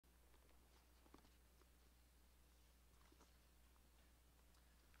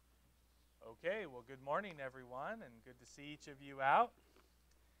Okay, well, good morning, everyone, and good to see each of you out.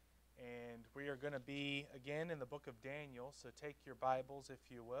 And we are going to be again in the book of Daniel, so take your Bibles,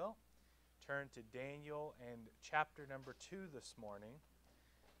 if you will. Turn to Daniel and chapter number 2 this morning.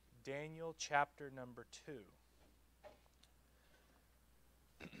 Daniel chapter number 2.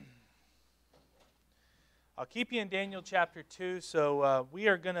 I'll keep you in Daniel chapter 2, so we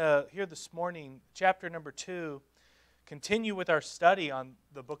are going to, here this morning, chapter number 2, continue with our study on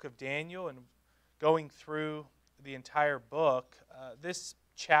the book of Daniel and going through the entire book. This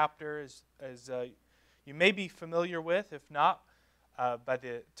chapter is you may be familiar with. If not, by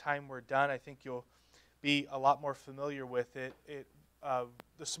the time we're done, I think you'll be a lot more familiar with it.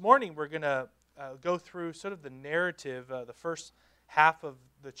 This morning we're going to go through sort of the narrative, the first half of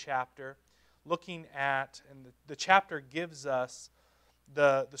the chapter, looking at, and the chapter gives us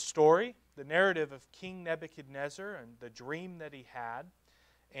the story, the narrative of King Nebuchadnezzar and the dream that he had.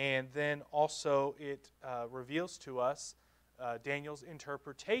 And then also it reveals to us Daniel's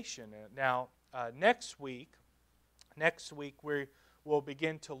interpretation. Now, next week we will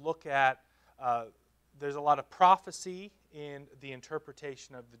begin to look at, there's a lot of prophecy in the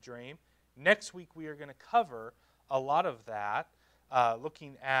interpretation of the dream. Next week we are going to cover a lot of that,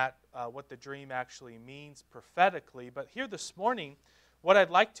 looking at what the dream actually means prophetically. But here this morning, what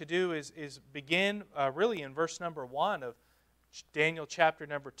I'd like to do is begin really in verse number 1 of Daniel chapter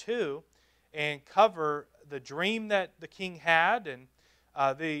number 2 and cover the dream that the king had. And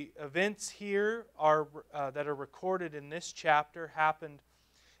the events here are that are recorded in this chapter happened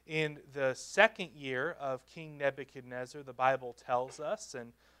in the second year of King Nebuchadnezzar, the Bible tells us,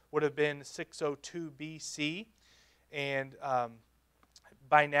 and would have been 602 BC. And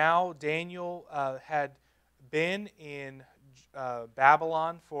by now, Daniel had been in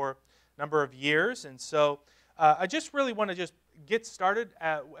Babylon for a number of years. And so I just really want to just get started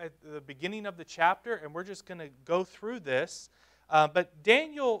at the beginning of the chapter, and we're just going to go through this. But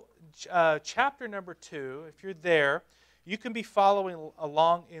Daniel chapter number 2, if you're there, you can be following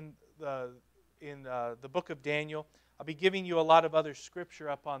along in the book of Daniel. I'll be giving you a lot of other scripture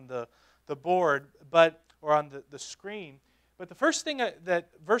up on the board, or on the screen. But the first thing that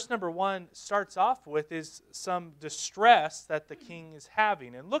verse number 1 starts off with is some distress that the king is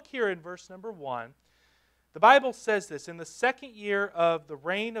having. And look here in verse number 1. The Bible says this: in the second year of the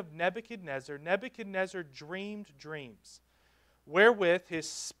reign of Nebuchadnezzar, Nebuchadnezzar dreamed dreams, wherewith his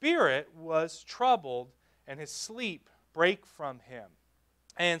spirit was troubled, and his sleep brake from him.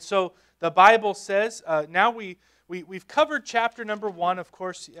 And so the Bible says, now we've covered chapter number 1, of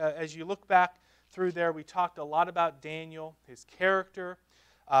course. As you look back through there, we talked a lot about Daniel, his character,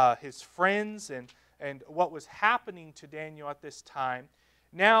 his friends, and what was happening to Daniel at this time.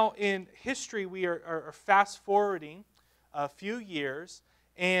 Now in history, we are fast-forwarding a few years,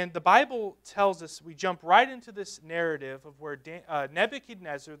 and the Bible tells us, we jump right into this narrative of where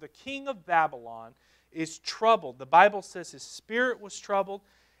Nebuchadnezzar, the king of Babylon, is troubled. The Bible says his spirit was troubled,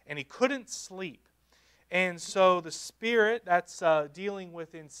 and he couldn't sleep. And so the spirit that's dealing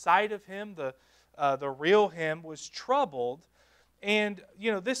with inside of him, the real him, was troubled. And,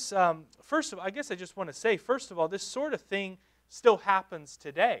 this, first of all, I guess I just want to say, first of all, this sort of thing still happens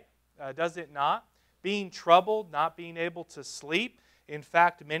today, does it not? Being troubled, not being able to sleep. In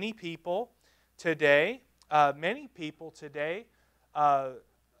fact, many people today, many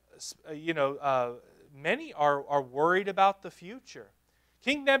are worried about the future.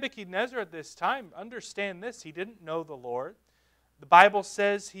 King Nebuchadnezzar at this time, understand this, he didn't know the Lord. The Bible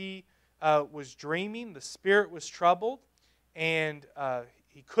says he was dreaming, the spirit was troubled, and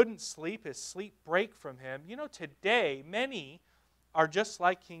he couldn't sleep. His sleep brake from him. Today, many are just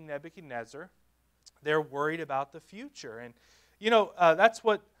like King Nebuchadnezzar. They're worried about the future. And, that's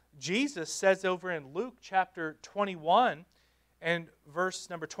what Jesus says over in Luke chapter 21 and verse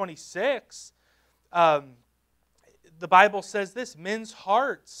number 26. The Bible says this: men's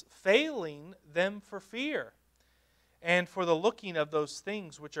hearts failing them for fear, and for the looking of those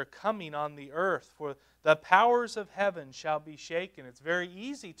things which are coming on the earth. For the powers of heaven shall be shaken. It's very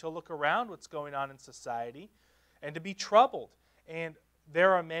easy to look around what's going on in society and to be troubled. And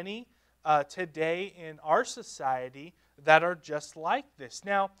there are many today in our society that are just like this.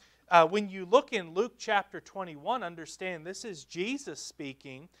 Now, when you look in Luke chapter 21, understand this is Jesus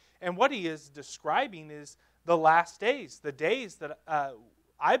speaking, and what he is describing is the last days, the days that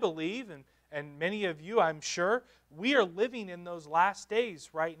I believe, and many of you, I'm sure, we are living in those last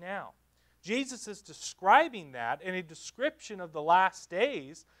days right now. Jesus is describing that, and a description of the last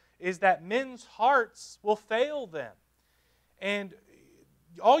days is that men's hearts will fail them. And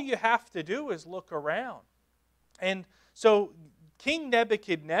all you have to do is look around. And so King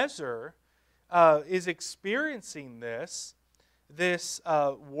Nebuchadnezzar is experiencing this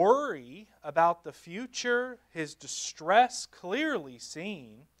worry about the future, his distress clearly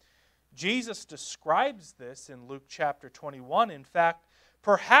seen. Jesus describes this in Luke chapter 21. In fact,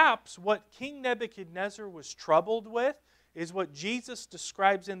 perhaps what King Nebuchadnezzar was troubled with is what Jesus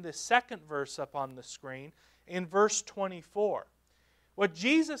describes in the second verse up on the screen in verse 24. What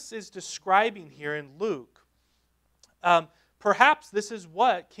Jesus is describing here in Luke, perhaps this is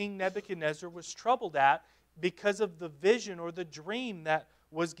what King Nebuchadnezzar was troubled at because of the vision or the dream that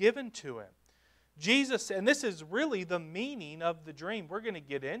was given to him. Jesus, and this is really the meaning of the dream. We're going to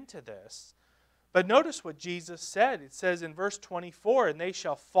get into this. But notice what Jesus said. It says in verse 24, and they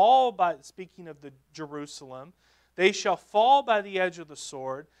shall fall by, speaking of the Jerusalem, they shall fall by the edge of the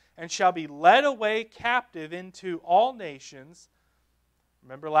sword and shall be led away captive into all nations.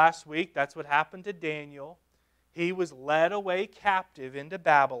 Remember last week, that's what happened to Daniel. He was led away captive into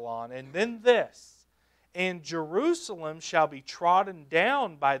Babylon. And then this, and Jerusalem shall be trodden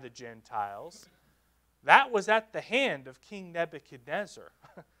down by the Gentiles. That was at the hand of King Nebuchadnezzar.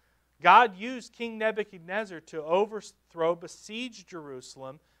 God used King Nebuchadnezzar to overthrow, besiege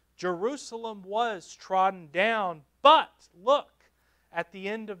Jerusalem. Jerusalem was trodden down, but look at the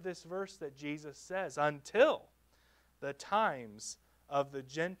end of this verse that Jesus says, until the times of the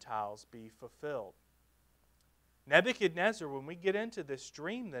Gentiles be fulfilled. Nebuchadnezzar, when we get into this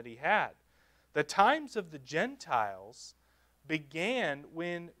dream that he had, the times of the Gentiles began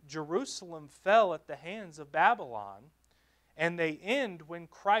when Jerusalem fell at the hands of Babylon, and they end when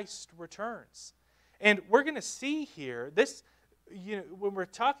Christ returns. And we're going to see here, this, when we're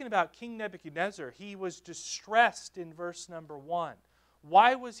talking about King Nebuchadnezzar, he was distressed in verse number 1.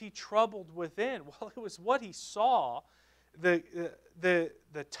 Why was he troubled within? Well, it was what he saw. The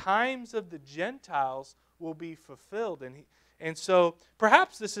times of the Gentiles will be fulfilled. And so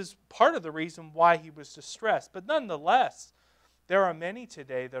perhaps this is part of the reason why he was distressed. But nonetheless, there are many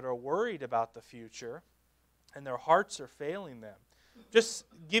today that are worried about the future, and their hearts are failing them. Just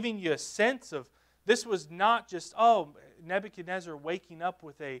giving you a sense of, this was not just, Nebuchadnezzar waking up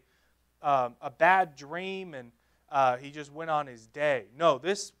with a bad dream and he just went on his day. No,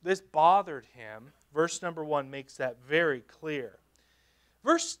 this bothered him. Verse number 1 makes that very clear.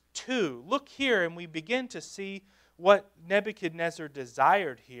 Verse 2, look here, and we begin to see what Nebuchadnezzar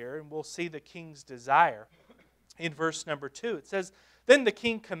desired here, and we'll see the king's desire. In verse number 2, it says, then the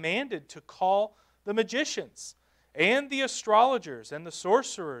king commanded to call the magicians and the astrologers and the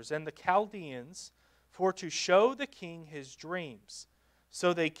sorcerers and the Chaldeans for to show the king his dreams.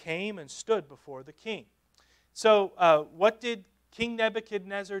 So they came and stood before the king. So what did King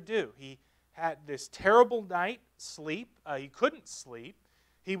Nebuchadnezzar do? He had this terrible night sleep. He couldn't sleep.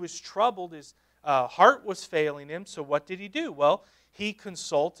 He was troubled. His heart was failing him. So what did he do? Well, he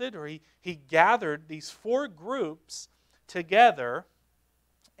consulted, or he gathered these 4 groups together.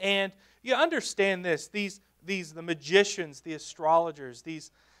 And you understand this, the magicians, the astrologers,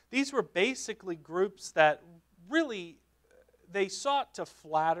 these were basically groups that really, they sought to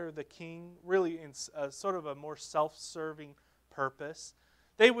flatter the king, really in sort of a more self-serving purpose.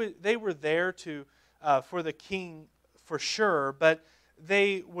 They were there for the king for sure, but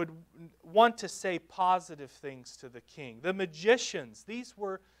they would want to say positive things to the king. The magicians, these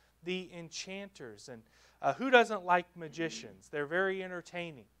were the enchanters. And who doesn't like magicians? They're very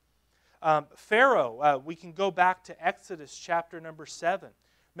entertaining. Pharaoh, we can go back to Exodus chapter number 7.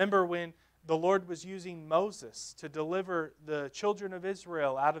 Remember when the Lord was using Moses to deliver the children of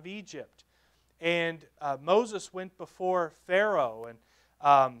Israel out of Egypt. And Moses went before Pharaoh.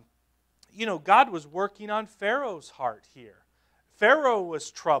 And, God was working on Pharaoh's heart here. Pharaoh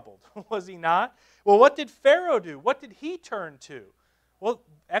was troubled, was he not? Well, what did Pharaoh do? What did he turn to? Well,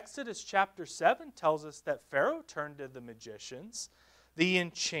 Exodus chapter 7 tells us that Pharaoh turned to the magicians, the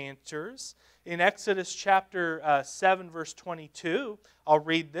enchanters. In Exodus chapter 7, verse 22, I'll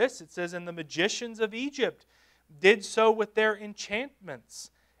read this. It says, and the magicians of Egypt did so with their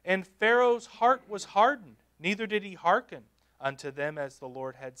enchantments, and Pharaoh's heart was hardened, neither did he hearken unto them as the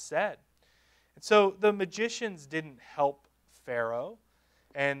Lord had said. And so the magicians didn't help Pharaoh,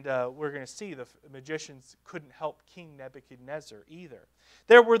 and we're going to see the magicians couldn't help King Nebuchadnezzar either.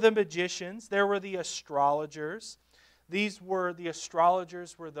 There were the magicians, there were the astrologers. The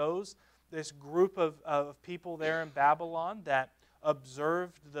astrologers were this group of people there in Babylon that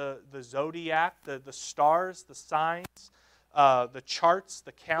observed the zodiac, the stars, the signs, the charts,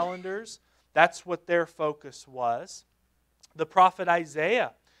 the calendars. That's what their focus was. The prophet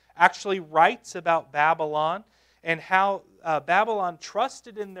Isaiah actually writes about Babylon and how Babylon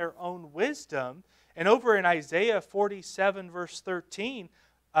trusted in their own wisdom. And over in Isaiah 47, verse 13,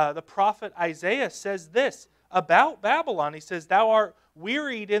 The prophet Isaiah says this about Babylon. He says, "Thou art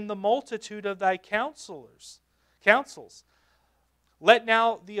wearied in the multitude of thy counsels. Let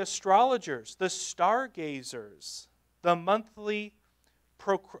now the astrologers, the stargazers, the monthly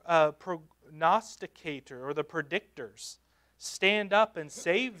prognosticator or the predictors stand up and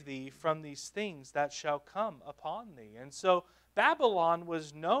save thee from these things that shall come upon thee." And so Babylon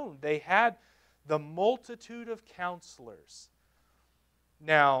was known. They had the multitude of counselors.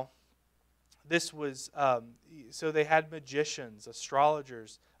 Now, this was, so they had magicians,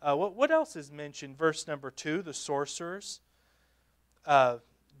 astrologers. What else is mentioned? Verse number 2, the sorcerers.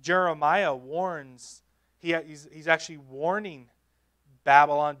 Jeremiah warns, he's actually warning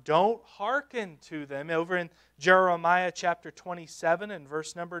Babylon, don't hearken to them. Over in Jeremiah chapter 27 and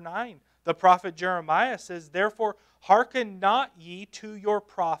verse number 9, the prophet Jeremiah says, "Therefore hearken not ye to your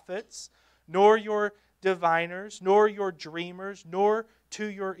prophets, nor your diviners, nor your dreamers, nor to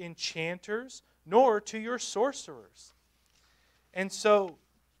your enchanters, nor to your sorcerers." And so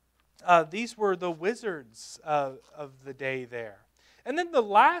these were the wizards of the day there. And then the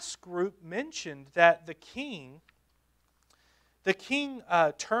last group mentioned that the king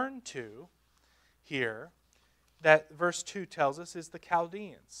turned to here, that verse 2 tells us, is the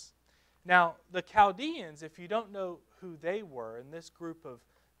Chaldeans. Now, the Chaldeans, if you don't know who they were in this group of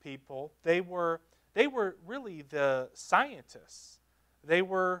people, they were really the scientists. They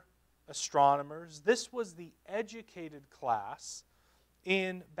were astronomers. This was the educated class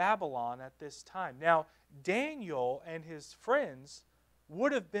in Babylon at this time. Now, Daniel and his friends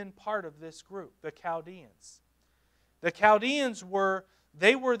would have been part of this group, the Chaldeans. The Chaldeans were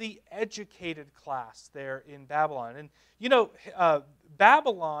the educated class there in Babylon. And you know,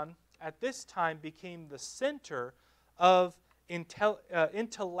 Babylon at this time became the center of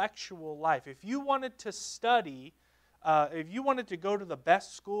intellectual life. If you wanted to study, if you wanted to go to the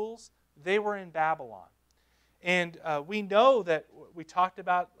best schools, they were in Babylon. And we know that we talked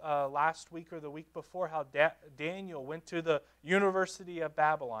about last week or the week before how Daniel went to the University of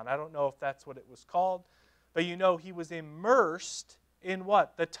Babylon. I don't know if that's what it was called, but you know he was immersed in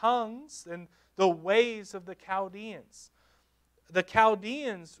what? The tongues and the ways of the Chaldeans. The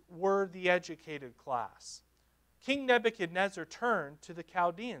Chaldeans were the educated class. King Nebuchadnezzar turned to the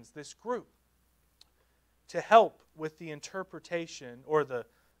Chaldeans, this group, to help with the interpretation or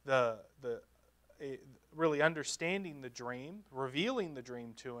really understanding the dream, revealing the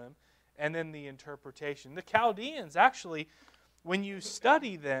dream to him, and then the interpretation. The Chaldeans, actually, when you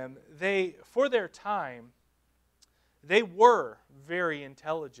study them, for their time, they were very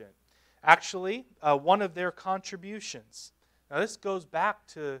intelligent. Actually, one of their contributions, now this goes back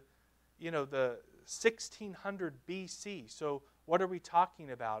to, the 1600 BC. So what are we talking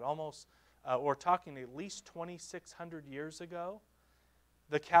about? We're talking at least 2,600 years ago.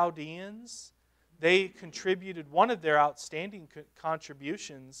 The Chaldeans, they contributed, one of their outstanding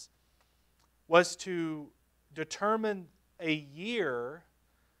contributions was to determine a year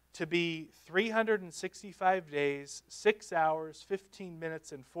to be 365 days, 6 hours, 15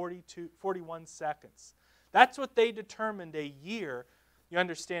 minutes, and 41 seconds. That's what they determined a year. You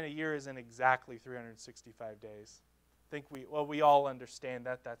understand a year isn't exactly 365 days. I think we all understand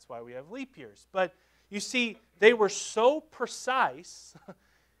that. That's why we have leap years. But you see, they were so precise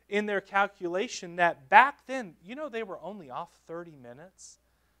in their calculation that back then, they were only off 30 minutes.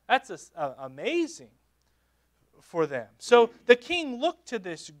 That's amazing for them. So the king looked to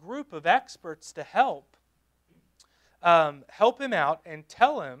this group of experts to help him out and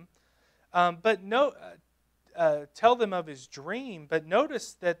tell him, tell them of his dream. But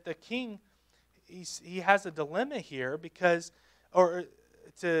notice that the king, he has a dilemma here because,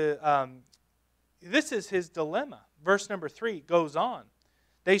 this is his dilemma. Verse number 3 goes on.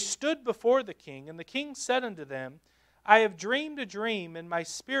 They stood before the king, and the king said unto them, I have dreamed a dream, and my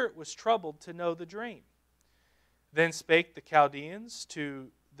spirit was troubled to know the dream. Then spake the Chaldeans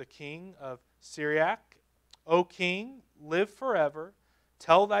to the king of Syriac, O king, live forever.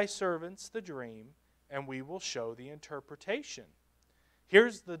 Tell thy servants the dream, and we will show the interpretation.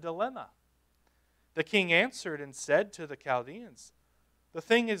 Here's the dilemma. The king answered and said to the Chaldeans, the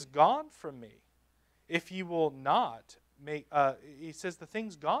thing is gone from me. If you will not make, he says, the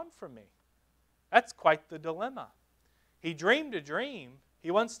thing's gone from me. That's quite the dilemma. He dreamed a dream.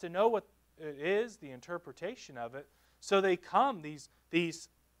 He wants to know what it is, the interpretation of it. So they come,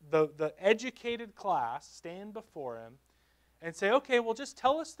 the educated class stand before him and say, okay, well, just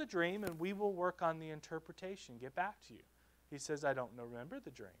tell us the dream and we will work on the interpretation, get back to you. He says, I don't remember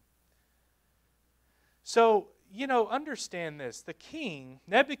the dream. So, understand this. The king,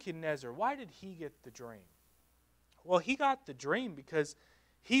 Nebuchadnezzar, why did he get the dream? Well, he got the dream because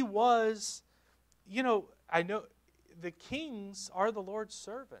he was, I know the kings are the Lord's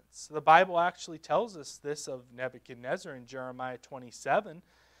servants. The Bible actually tells us this of Nebuchadnezzar in Jeremiah 27,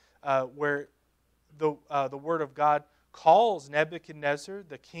 where the Word of God calls Nebuchadnezzar,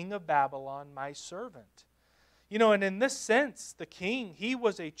 the king of Babylon, my servant. And in this sense, the king, he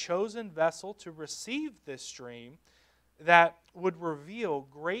was a chosen vessel to receive this dream that would reveal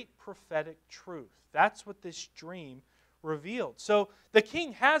great prophetic truth. That's what this dream revealed. So the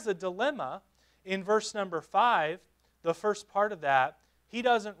king has a dilemma in verse number 5, the first part of that. He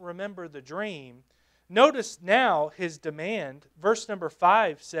doesn't remember the dream. Notice now his demand. Verse number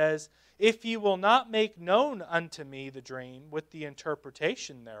 5 says, "If ye will not make known unto me the dream with the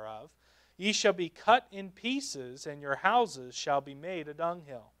interpretation thereof, ye shall be cut in pieces, and your houses shall be made a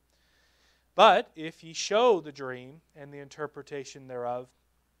dunghill. But if ye show the dream and the interpretation thereof,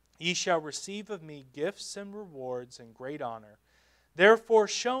 ye shall receive of me gifts and rewards and great honor. Therefore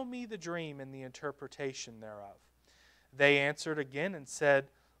show me the dream and the interpretation thereof." They answered again and said,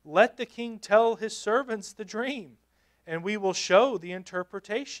 "Let the king tell his servants the dream, and we will show the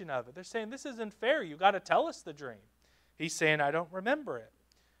interpretation of it." They're saying, this isn't fair. You've got to tell us the dream. He's saying, I don't remember it.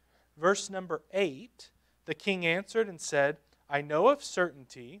 Verse number 8, the king answered and said, "I know of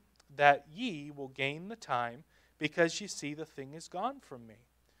certainty that ye will gain the time, because ye see the thing is gone from me.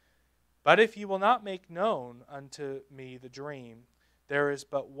 But if ye will not make known unto me the dream, there is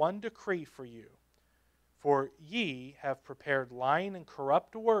but one decree for you. For ye have prepared lying and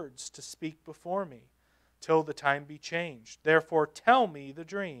corrupt words to speak before me, till the time be changed. Therefore tell me the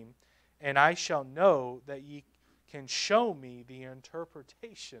dream, and I shall know that ye can show me the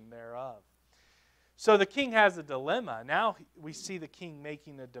interpretation thereof." So the king has a dilemma. Now we see the king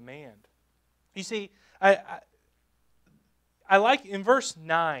making a demand. You see, I like in verse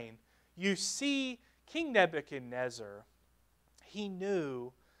 9, you see King Nebuchadnezzar, he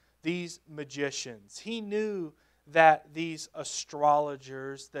knew these magicians. He knew that these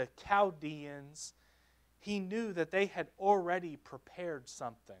astrologers, the Chaldeans, he knew that they had already prepared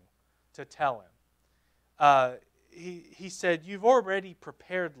something to tell him. He said, "You've already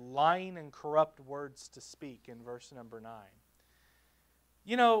prepared lying and corrupt words to speak," in verse number 9.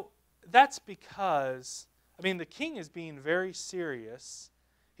 That's because, the king is being very serious.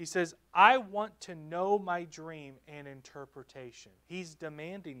 He says, "I want to know my dream and interpretation." He's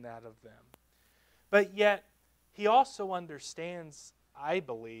demanding that of them. But yet, he also understands, I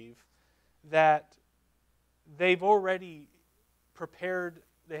believe, that they've already prepared,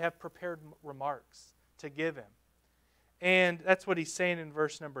 they have prepared remarks to give him. And that's what he's saying in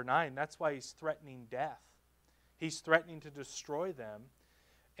verse number 9. That's why he's threatening death. He's threatening to destroy them.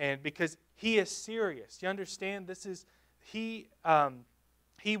 And because he is serious. You understand? He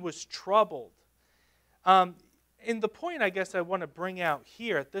was troubled. And the point I guess I want to bring out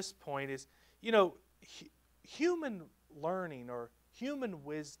here at this point is, human learning or human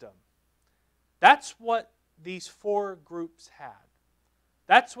wisdom. That's what these four groups had.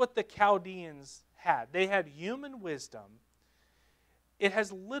 That's what the Chaldeans had. They had human wisdom. It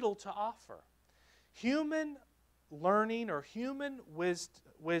has little to offer. Human learning or human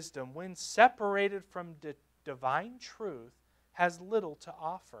wisdom, when separated from divine truth, has little to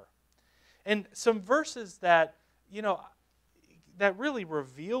offer. And some verses that really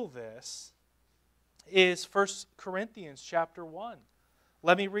reveal this is 1 Corinthians chapter 1.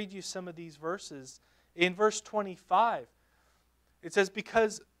 Let me read you some of these verses. In verse 25, it says,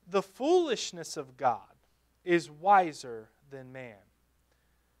 "Because the foolishness of God is wiser than man."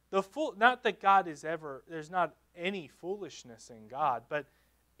 Not that God is there's not any foolishness in God, but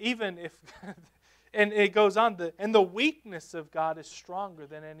even if, and it goes on, and the weakness of God is stronger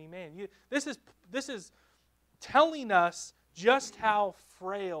than any man. This is telling us just how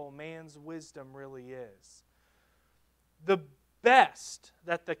frail man's wisdom really is. The best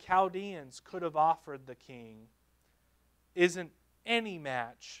that the Chaldeans could have offered the king isn't any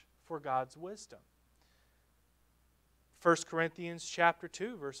match for God's wisdom. 1 Corinthians chapter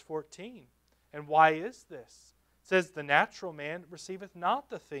 2, verse 14. "And why is this? It says, the natural man receiveth not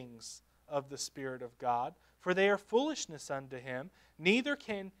the things of the Spirit of God, for they are foolishness unto him, neither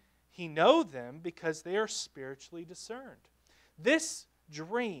can he know them, because they are spiritually discerned." This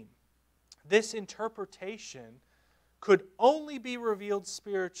dream, this interpretation, could only be revealed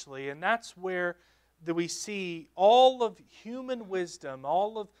spiritually, and that's where we see all of human wisdom,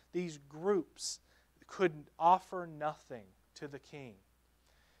 all of these groups could offer nothing to the king,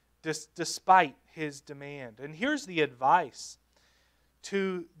 despite his demand. And here's the advice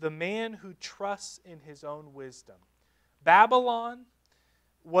to the man who trusts in his own wisdom. Babylon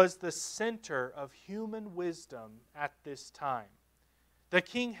was the center of human wisdom at this time. The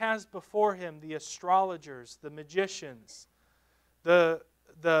king has before him the astrologers, the magicians, the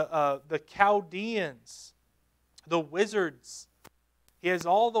Chaldeans, the wizards. He has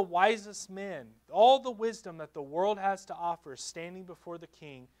all the wisest men, all the wisdom that the world has to offer standing before the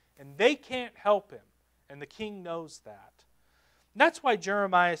king, and they can't help him, and the king knows that. And that's why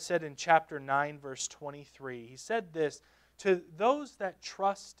Jeremiah said in chapter 9, verse 23, he said this, to those that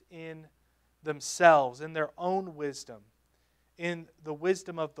trust in themselves, in their own wisdom, in the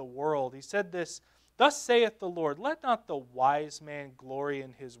wisdom of the world. He said this, thus saith the Lord, let not the wise man glory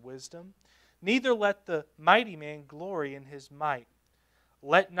in his wisdom, neither let the mighty man glory in his might.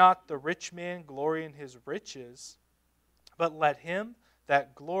 Let not the rich man glory in his riches, but let him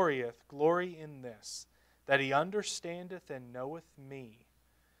that glorieth glory in this, that he understandeth and knoweth me,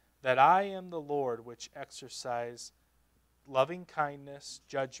 that I am the Lord which exercise loving kindness,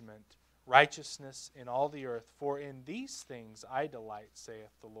 judgment, righteousness in all the earth. For in these things I delight,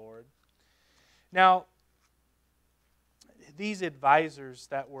 saith the Lord. Now, these advisors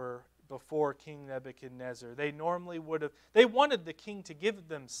that were before King Nebuchadnezzar, they wanted the king to give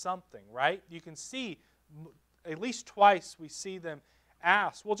them something, right? You can see, at least twice we see them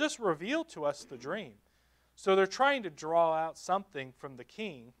ask, well, just reveal to us the dream. So they're trying to draw out something from the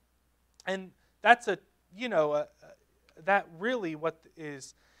king. And that's that really what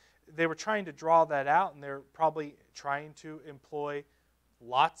is, they were trying to draw that out, and they're probably trying to employ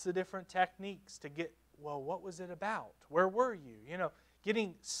lots of different techniques to get, well, what was it about? Where were you?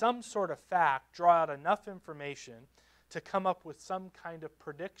 Getting some sort of fact, draw out enough information to come up with some kind of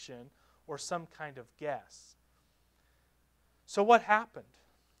prediction or some kind of guess. So what happened?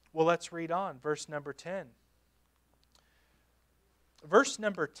 Well, let's read on. Verse number 10. Verse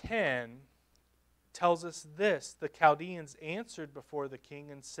number 10 tells us this, the Chaldeans answered before the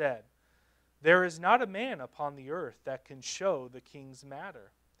king and said, there is not a man upon the earth that can show the king's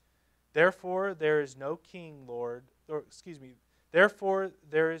matter. Therefore there is no king, Lord, therefore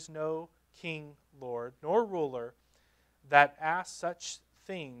there is no king, Lord, nor ruler that asks such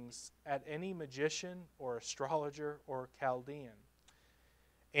things at any magician or astrologer or Chaldean.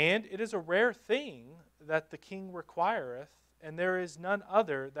 And it is a rare thing that the king requireth, and there is none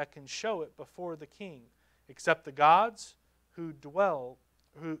other that can show it before the king, except the gods whose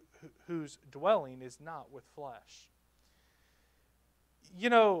dwelling is not with flesh.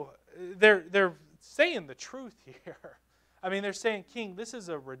 They're saying the truth here. I mean, they're saying, king, this is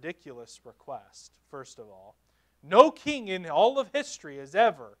a ridiculous request, first of all. No king in all of history has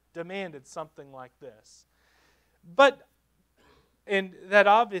ever demanded something like this. And that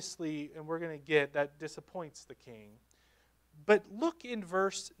obviously, and we're going to get, that disappoints the king. But look in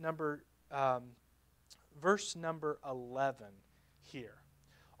verse number 11 here.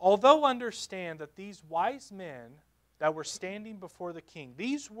 Although understand that these wise men that were standing before the king,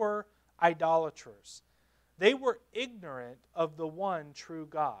 these were idolaters. They were ignorant of the one true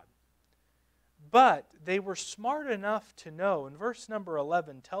God. But they were smart enough to know, and verse number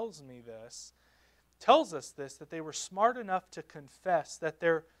 11 tells us this, that they were smart enough to confess that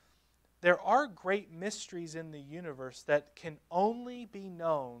there are great mysteries in the universe that can only be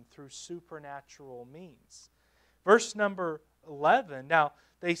known through supernatural means. Verse number 11, now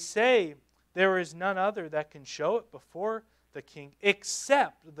they say there is none other that can show it before the king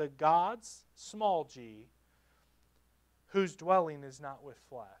except the gods, small g, whose dwelling is not with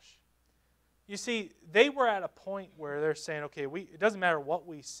flesh. You see, they were at a point where they're saying, okay, it doesn't matter what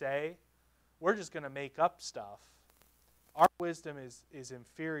we say, we're just going to make up stuff. Our wisdom is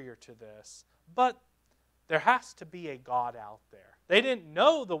inferior to this. But there has to be a God out there. They didn't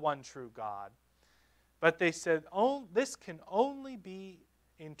know the one true God. But they said, oh, this can only be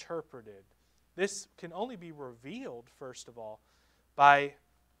interpreted. This can only be revealed, first of all, by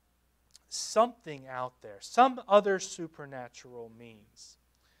something out there, some other supernatural means.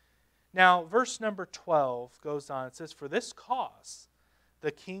 Now, verse number 12 goes on. It says, for this cause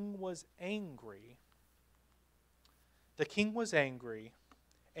the king was angry. The king was angry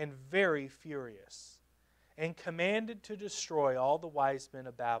and very furious, and commanded to destroy all the wise men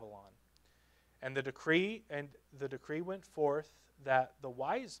of Babylon. And the decree went forth that the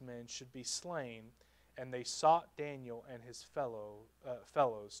wise men should be slain, and they sought Daniel and his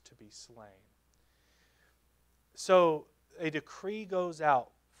fellows to be slain. So a decree goes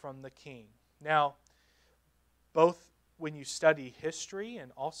out from the king. Now, both when you study history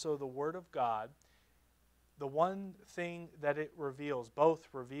and also the Word of God, the one thing that it both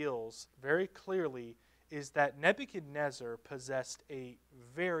reveals very clearly, is that Nebuchadnezzar possessed a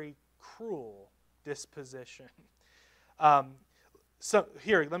very cruel disposition. So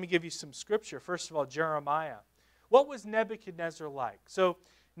here, let me give you some scripture. First of all, Jeremiah. what was Nebuchadnezzar like? So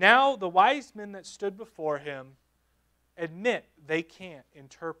now the wise men that stood before him admit they can't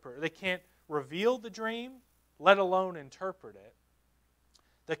interpret. They can't reveal the dream, let alone interpret it.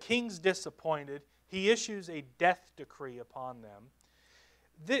 The king's disappointed. He issues a death decree upon them.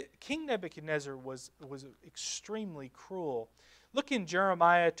 King Nebuchadnezzar was extremely cruel. Look in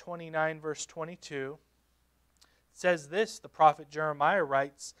Jeremiah 29, verse 22. It says this, the prophet Jeremiah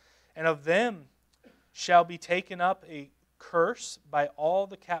writes, "And of them shall be taken up a curse by all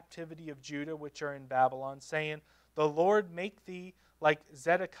the captivity of Judah which are in Babylon, saying, The Lord make thee like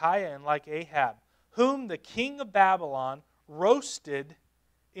Zedekiah and like Ahab, whom the king of Babylon roasted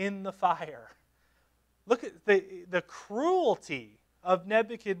in the fire." Look at the cruelty of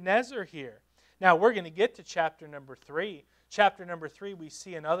Nebuchadnezzar here. Now we're going to get to chapter number 3. Chapter number 3, we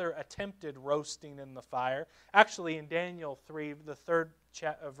see another attempted roasting in the fire. Actually, in Daniel 3, the third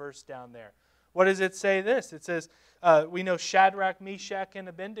verse down there. What does it say this? It says, we know Shadrach, Meshach, and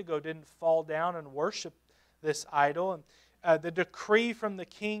Abednego didn't fall down and worship this idol. And the decree from the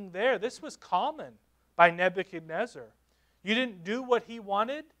king there, this was common by Nebuchadnezzar. You didn't do what he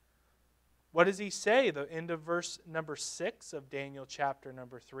wanted. What does he say? The end of verse number 6 of Daniel chapter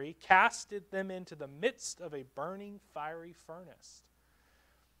number 3. Casted them into the midst of a burning fiery furnace.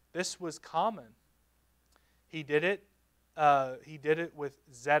 This was common. He did it. He did it with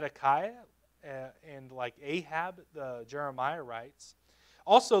Zedekiah and like Ahab, Jeremiah writes.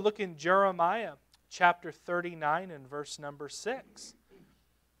 Also look in Jeremiah chapter 39 and verse number 6.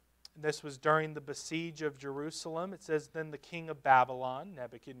 This was during the besiege of Jerusalem. It says, "Then the king of Babylon,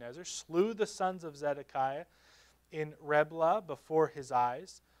 Nebuchadnezzar, slew the sons of Zedekiah in Riblah before his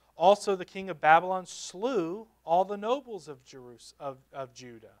eyes. Also the king of Babylon slew all the nobles of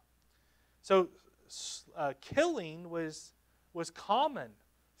Judah." So killing was common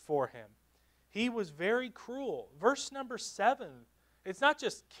for him. He was very cruel. Verse number 7, it's not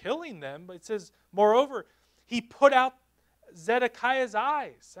just killing them, but it says, moreover, he put out Zedekiah's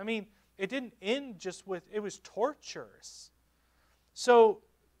eyes. I mean, it didn't end just with, it was torturous. So,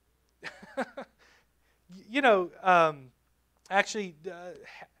 actually,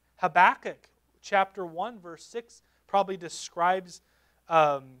 Habakkuk chapter 1 verse 6 probably describes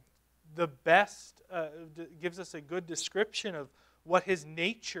the best, gives us a good description of what his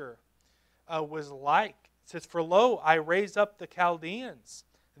nature was like. It says, "For lo, I raise up the Chaldeans,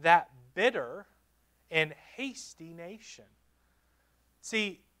 that bitter and hasty nation."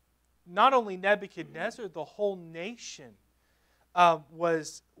 See, not only Nebuchadnezzar, the whole nation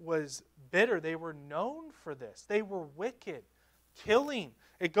was bitter. They were known for this. They were wicked, killing.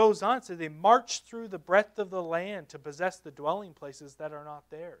 It goes on, so they marched through the breadth of the land to possess the dwelling places that are not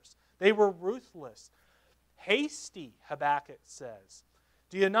theirs. They were ruthless. Hasty, Habakkuk says.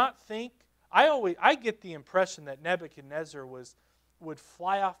 Do you not think, I get the impression that Nebuchadnezzar would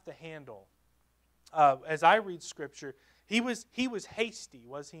fly off the handle. As I read Scripture, he was hasty,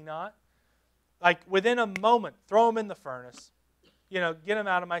 was he not? Like within a moment, throw him in the furnace. Get him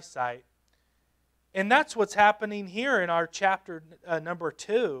out of my sight. And that's what's happening here in our chapter number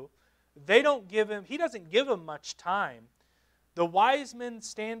 2. He doesn't give them much time. The wise men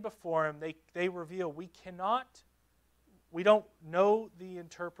stand before him. They reveal, we don't know the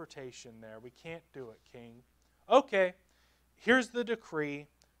interpretation there. We can't do it, king. Okay, here's the decree.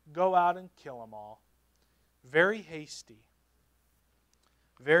 Go out and kill them all. Very hasty.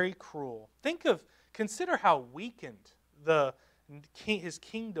 Very cruel. Consider how weakened his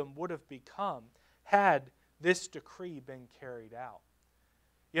kingdom would have become had this decree been carried out.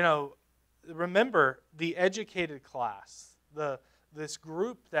 Remember the educated class, this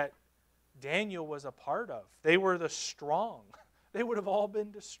group that Daniel was a part of. They were the strong. They would have all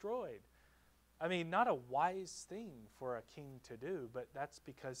been destroyed. I mean, not a wise thing for a king to do, but that's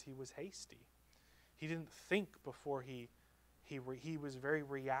because he was hasty. He didn't think before he was very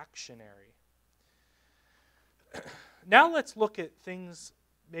reactionary. Now let's look at things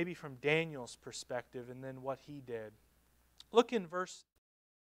maybe from Daniel's perspective and then what he did. Look in verse.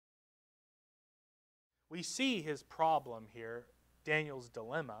 We see his problem here, Daniel's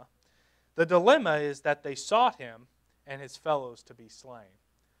dilemma. The dilemma is that they sought him and his fellows to be slain.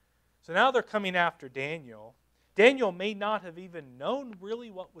 So now they're coming after Daniel. Daniel may not have even known really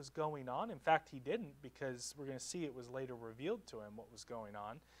what was going on. In fact, he didn't, because we're going to see it was later revealed to him what was going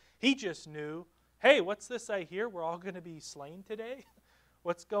on. He just knew, hey, what's this I hear? We're all going to be slain today?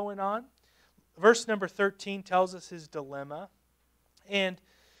 What's going on? Verse number 13 tells us his dilemma. And,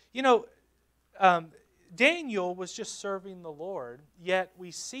 Daniel was just serving the Lord, yet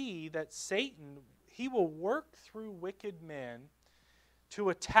we see that Satan, he will work through wicked men to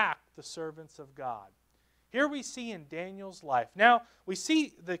attack the servants of God. Here we see in Daniel's life. Now, we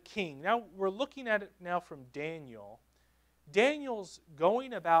see the king. Now, we're looking at it now from Daniel. Daniel's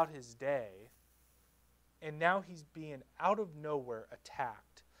going about his day, and now he's being out of nowhere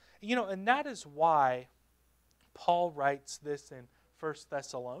attacked. And that is why Paul writes this in 1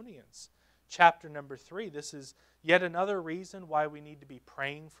 Thessalonians chapter number 3. This is yet another reason why we need to be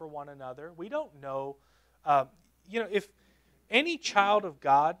praying for one another. We don't know, if any child of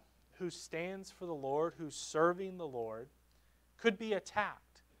God who stands for the Lord, who's serving the Lord, could be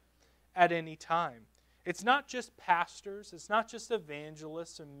attacked at any time. It's not just pastors, it's not just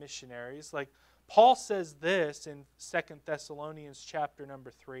evangelists and missionaries. Like Paul says this in 2 Thessalonians chapter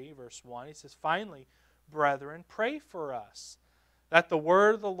number 3, verse 1. He says, "Finally, brethren, pray for us, that the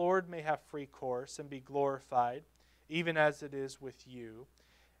word of the Lord may have free course and be glorified, even as it is with you,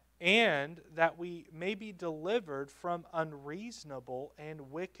 and that we may be delivered from unreasonable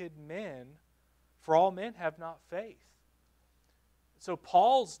and wicked men, for all men have not faith." So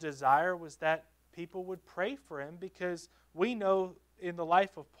Paul's desire was that people would pray for him, because we know in the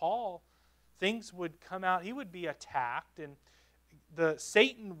life of Paul, things would come out, he would be attacked, and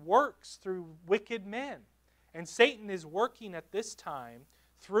Satan works through wicked men. And Satan is working at this time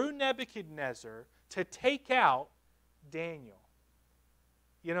through Nebuchadnezzar to take out Daniel.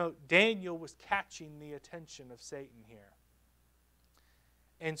 Daniel was catching the attention of Satan here.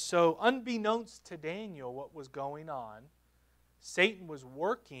 And so, unbeknownst to Daniel what was going on, Satan was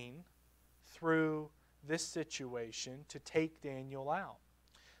working through this situation to take Daniel out.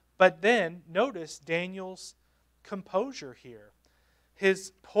 But then, notice Daniel's composure here.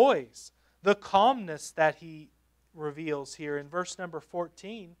 His poise, the calmness that he reveals here in verse number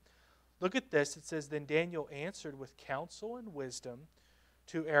 14. Look at this. It says, "Then Daniel answered with counsel and wisdom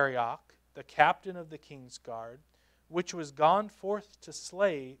to Arioch, the captain of the king's guard, which was gone forth to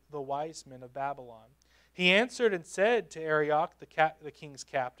slay the wise men of Babylon. He answered and said to Arioch, the king's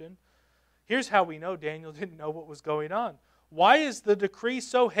captain," here's how we know Daniel didn't know what was going on. "Why is the decree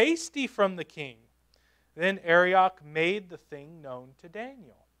so hasty from the king?" Then Arioch made the thing known to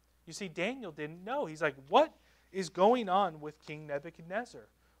Daniel. You see, Daniel didn't know. He's like, what is going on with King Nebuchadnezzar?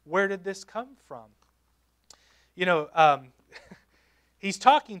 Where did this come from? He's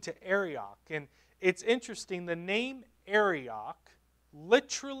talking to Arioch, and it's interesting. The name Arioch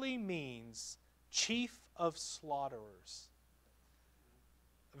literally means chief of slaughterers.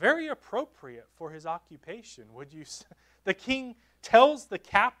 Very appropriate for his occupation, would you say? The king tells the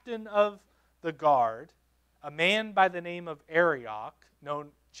captain of the guard, a man by the name of Arioch,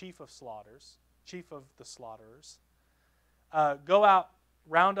 known chief of the slaughterers, go out,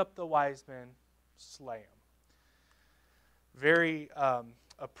 round up the wise men, slay them. Very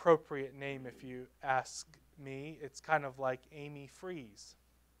appropriate name if you ask me. It's kind of like Amy Freeze.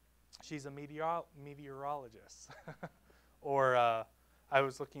 She's a meteorologist. Or I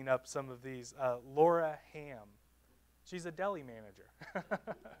was looking up some of these. Laura Ham. She's a deli manager.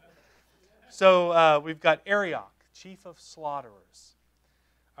 So we've got Arioch, chief of slaughterers.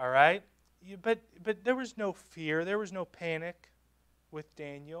 All right? But there was no fear. There was no panic with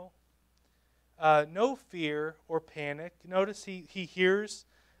Daniel. No fear or panic. Notice he hears.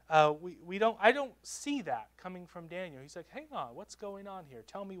 I don't see that coming from Daniel. He's like, hang on, what's going on here?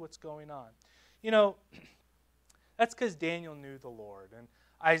 Tell me what's going on. That's because Daniel knew the Lord. And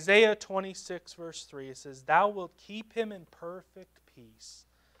Isaiah 26, verse 3, it says, "Thou wilt keep him in perfect peace,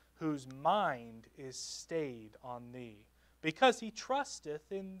 whose mind is stayed on thee, because he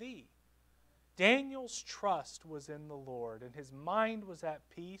trusteth in thee." Daniel's trust was in the Lord, and his mind was at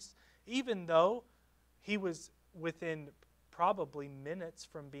peace, even though he was within probably minutes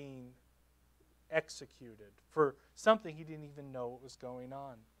from being executed for something he didn't even know what was going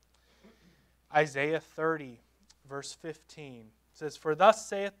on. Isaiah 30, verse 15 says, "For thus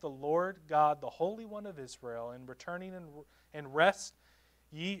saith the Lord God, the Holy One of Israel, in returning and rest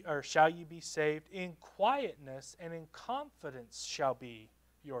shall ye be saved. In quietness and in confidence shall be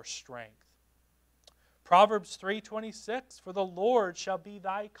your strength." Proverbs 3:26, "For the Lord shall be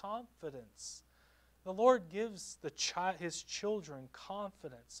thy confidence." The Lord gives His children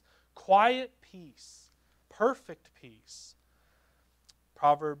confidence, quiet peace, perfect peace.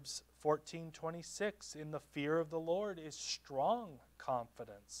 Proverbs 14:26, "In the fear of the Lord is strong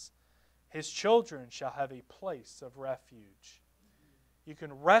confidence. His children shall have a place of refuge." You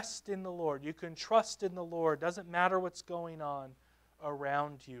can rest in the Lord. You can trust in the Lord. Doesn't matter what's going on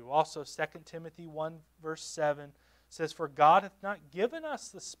around you. Also, 2 Timothy 1, verse 7 says, "For God hath not given us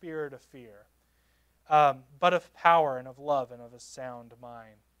the spirit of fear, but of power and of love and of a sound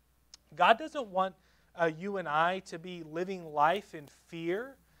mind." God doesn't want you and I to be living life in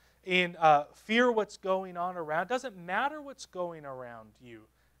fear in fear what's going on around. It doesn't matter what's going around you.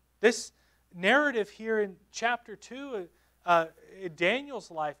 This narrative here in chapter 2, in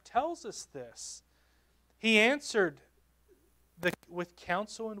Daniel's life, tells us this. He answered with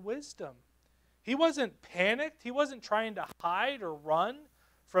counsel and wisdom. He wasn't panicked. He wasn't trying to hide or run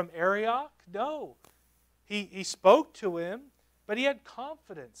from Arioch. No. He spoke to him, but he had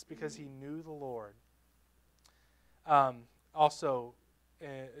confidence because he knew the Lord. Also,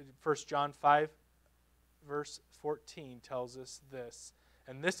 1 John 5, verse 14 tells us this.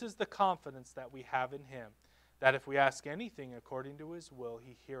 And this is the confidence that we have in him, that if we ask anything according to his will,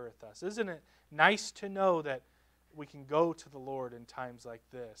 he heareth us. Isn't it nice to know that we can go to the Lord in times like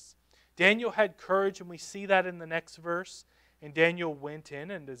this? Daniel had courage, and we see that in the next verse. And Daniel went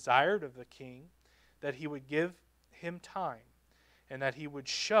in and desired of the king that he would give him time, and that he would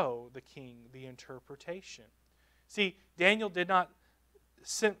show the king the interpretation. See, Daniel did not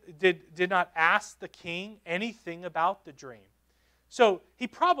ask the king anything about the dream. So he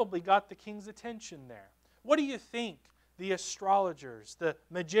probably got the king's attention there. What do you think the astrologers, the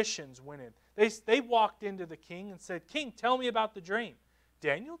magicians went in? They walked into the king and said, "King, tell me about the dream."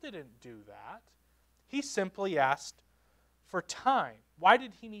 Daniel didn't do that. He simply asked for time. Why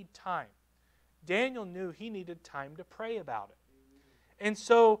did he need time? Daniel knew he needed time to pray about it. And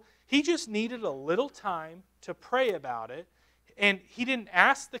so he just needed a little time to pray about it, and he didn't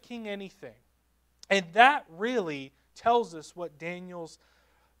ask the king anything. And that really tells us what Daniel's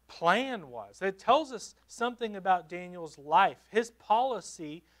plan was. It tells us something about Daniel's life. His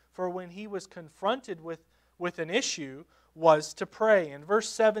policy for when he was confronted with an issue was to pray. In verse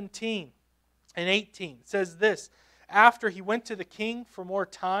 17 and 18 it says this, after he went to the king for more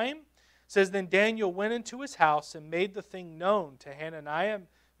time, it says, then Daniel went into his house and made the thing known to Hananiah,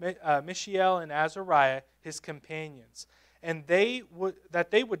 Mishael, and Azariah, his companions, and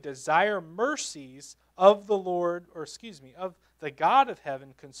that they would desire mercies of the Lord, of the God of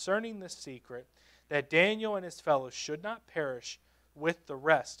heaven concerning the secret, that Daniel and his fellows should not perish with the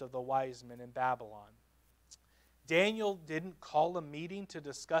rest of the wise men in Babylon. Daniel didn't call a meeting to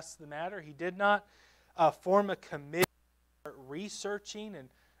discuss the matter. He did not form a committee researching and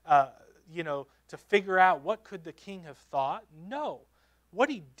to figure out what could the king have thought. No. What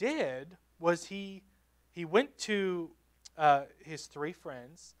he did was he went to his three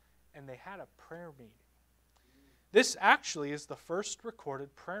friends, and they had a prayer meeting. This actually is the first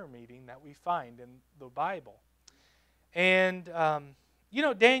recorded prayer meeting that we find in the Bible. And,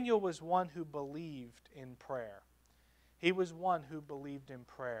 Daniel was one who believed in prayer. He was one who believed in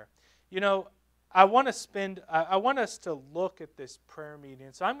prayer. I want us to look at this prayer meeting.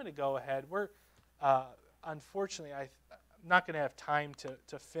 So I'm going to go ahead. Unfortunately, I'm not going to have time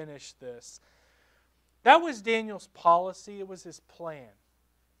to finish this. That was Daniel's policy. It was his plan.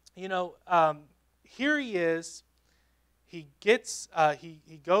 Here he is. He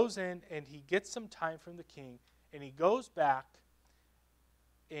goes in and he gets some time from the king, and he goes back,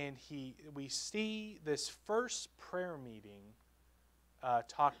 and we see this first prayer meeting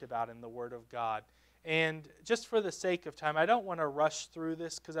talked about in the Word of God. And just for the sake of time, I don't want to rush through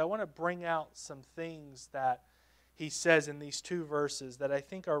this because I want to bring out some things that he says in these two verses that I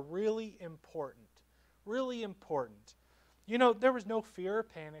think are really important. Really important. There was no fear or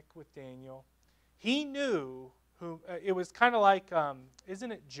panic with Daniel. He knew who. It was kind of like,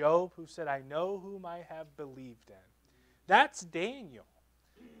 isn't it Job who said, "I know whom I have believed in"? That's Daniel.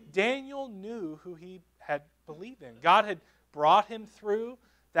 Daniel knew who he had believed in. God had brought him through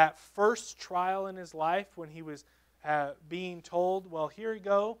that first trial in his life when he was being told, well, here you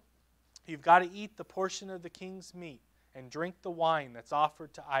go. You've got to eat the portion of the king's meat and drink the wine that's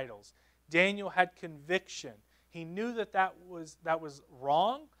offered to idols. Daniel had conviction. He knew that was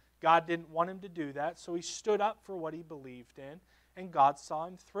wrong. God didn't want him to do that, so he stood up for what he believed in, and God saw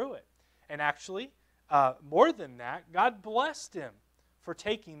him through it. And actually, more than that, God blessed him for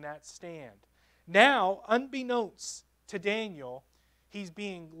taking that stand. Now, unbeknownst to Daniel, he's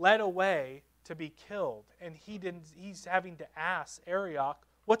being led away to be killed, and he's having to ask Arioch,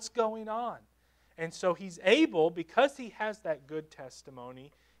 what's going on? And so he's able, because he has that good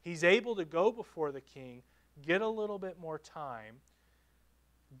testimony, he's able to go before the king, get a little bit more time,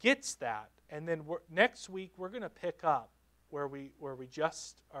 gets that, and then next week we're going to pick up where we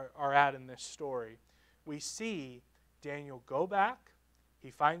just are at in this story. We see Daniel go back. He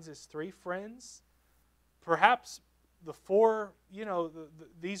finds his three friends. Perhaps the four,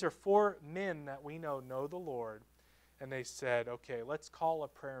 these are four men that we know the Lord. And they said, okay, let's call a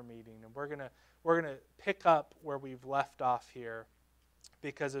prayer meeting. And we're gonna pick up where we've left off here,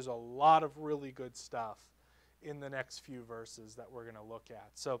 because there's a lot of really good stuff in the next few verses that we're going to look at.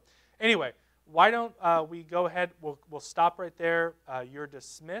 So anyway, why don't we go ahead, we'll stop right there. You're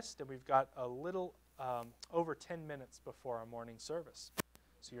dismissed, and we've got a little over 10 minutes before our morning service.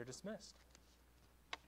 So you're dismissed.